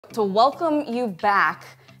to welcome you back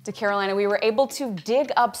to Carolina, we were able to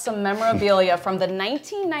dig up some memorabilia from the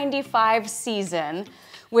 1995 season,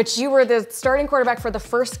 which you were the starting quarterback for the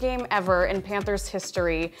first game ever in Panthers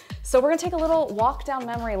history. So we're gonna take a little walk down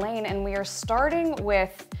memory lane, and we are starting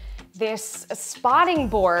with this spotting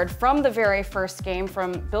board from the very first game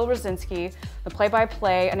from Bill Rosinski, the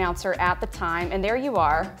play-by-play announcer at the time. And there you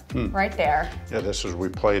are, right there. Yeah, this was, we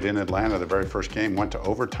played in Atlanta, the very first game, went to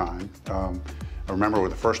overtime. I remember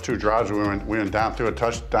with the first two drives, we went down through a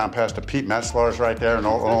touchdown pass to Pete Metzler's right there, an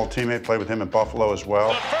old teammate, played with him in Buffalo as well.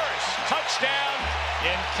 The first touchdown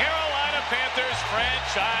in Carolina Panthers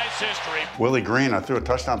franchise history. Willie Green, I threw a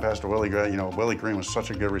touchdown pass to Willie Green. You know, Willie Green was such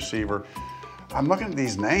a good receiver. I'm looking at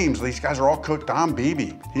these names. These guys are all coached. Don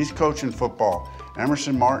Beebe, he's coaching football.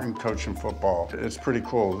 Emerson Martin coaching football. It's pretty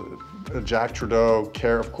cool. Jack Trudeau,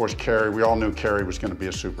 of course, Kerry. We all knew Kerry was going to be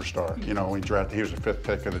a superstar. You know, we drafted, he was the 5th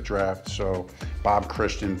pick of the draft. So Bob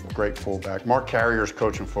Christian, great fullback. Mark Carrier's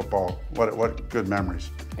coaching football. What good memories.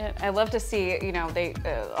 I love to see, you know, they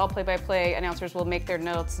all play-by-play announcers will make their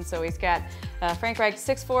notes, and so he's got Frank Reich,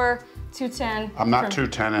 6'4", 210. I'm not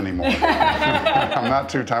 210 anymore. I'm not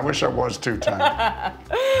 210. I wish I was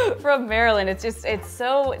 210. From Maryland. It's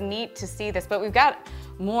so neat to see this, but we've got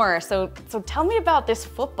more. So tell me about this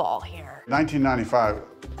football here. 1995.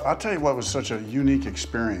 I'll tell you what was such a unique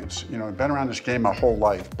experience. You know, I've been around this game my whole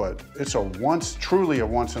life, but it's truly a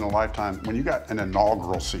once in a lifetime when you got an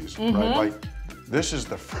inaugural season, right? Like, this is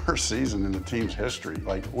the first season in the team's history.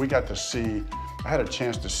 Like, we got to see, I had a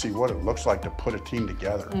chance to see what it looks like to put a team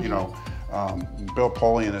together. You know, Bill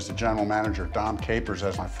Polian as the general manager, Dom Capers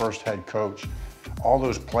as my first head coach. All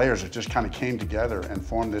those players that just kind of came together and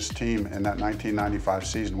formed this team in that 1995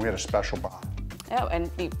 season. We had a special bond. Oh,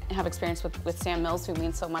 and you have experience with Sam Mills, who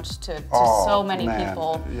means so much to so many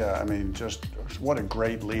people. Yeah, I mean, just what a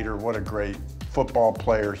great leader, what a great football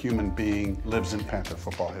player, human being, lives in Panther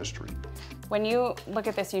football history. When you look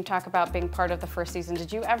at this and you talk about being part of the first season,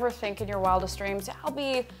 did you ever think in your wildest dreams, I'll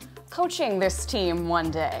be coaching this team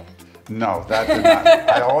one day? No, that did not.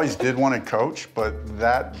 I always did want to coach, but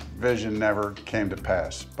that vision never came to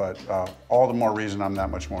pass. But all the more reason I'm that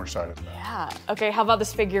much more excited about it. Yeah. Okay, how about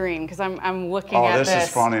this figurine? Because I'm looking at this. Oh, this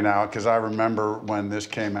is funny now, because I remember when this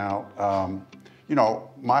came out. You know,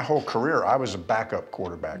 my whole career, I was a backup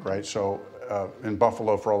quarterback, right? So in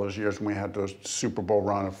Buffalo for all those years, when we had those Super Bowl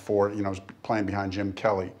run of 4, you know, I was playing behind Jim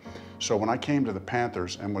Kelly. So when I came to the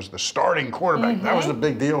Panthers and was the starting quarterback, that was a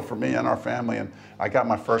big deal for me and our family. And I got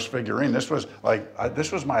my first figurine. This was like,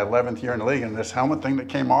 this was my 11th year in the league, and this helmet thing that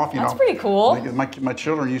came off, you know. That's pretty cool. My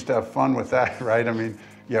children used to have fun with that, right? I mean,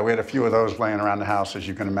 yeah, we had a few of those laying around the house, as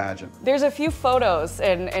you can imagine. There's a few photos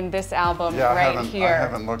in this album right here. I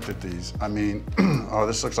haven't looked at these. I mean, oh,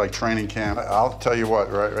 this looks like training camp. I'll tell you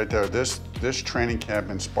what, right there, this training camp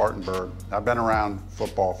in Spartanburg, I've been around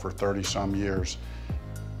football for 30-some years.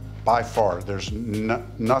 By far, there's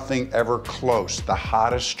nothing ever close. The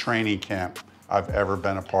hottest training camp I've ever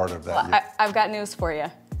been a part of. That. Well, I've got news for you.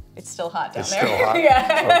 It's still hot down there. It's still hot?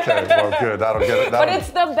 Yeah. Okay, well, good. That'll get it. But it's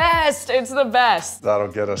the best. It's the best. That'll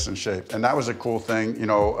get us in shape. And that was a cool thing. You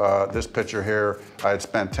know, this picture here, I had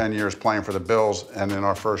spent 10 years playing for the Bills, and in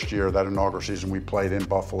our first year, that inaugural season, we played in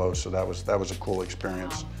Buffalo, so that was a cool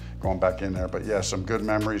experience going back in there. But yeah, some good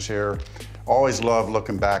memories here. Always love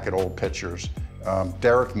looking back at old pictures.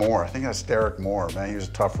 Derek Moore, I think that's Derek Moore, man. He was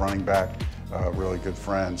a tough running back, really good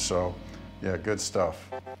friend. So, yeah, good stuff.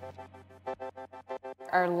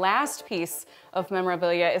 Our last piece of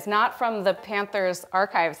memorabilia is not from the Panthers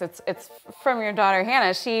archives. It's from your daughter,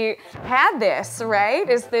 Hannah. She had this, right?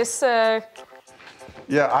 Is this...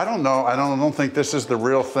 Yeah, I don't know. I don't think this is the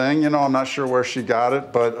real thing. You know, I'm not sure where she got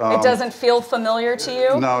it, but... it doesn't feel familiar to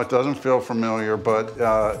you? No, it doesn't feel familiar, but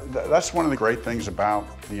that's one of the great things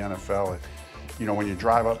about the NFL. You know, when you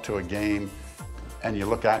drive up to a game and you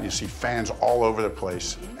look out and you see fans all over the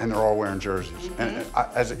place and they're all wearing jerseys. And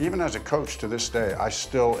even as a coach to this day, I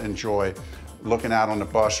still enjoy looking out on the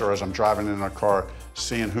bus or as I'm driving in a car,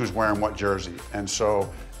 seeing who's wearing what jersey. And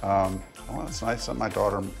so, well, it's nice that my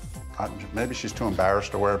daughter, maybe she's too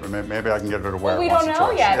embarrassed to wear it, but maybe I can get her to wear it once or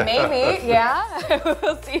twice. We don't know yet, maybe, yeah.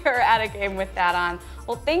 We'll see her at a game with that on.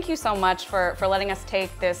 Well, thank you so much for letting us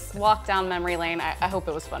take this walk down memory lane. I hope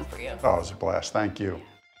it was fun for you. Oh, it was a blast. Thank you.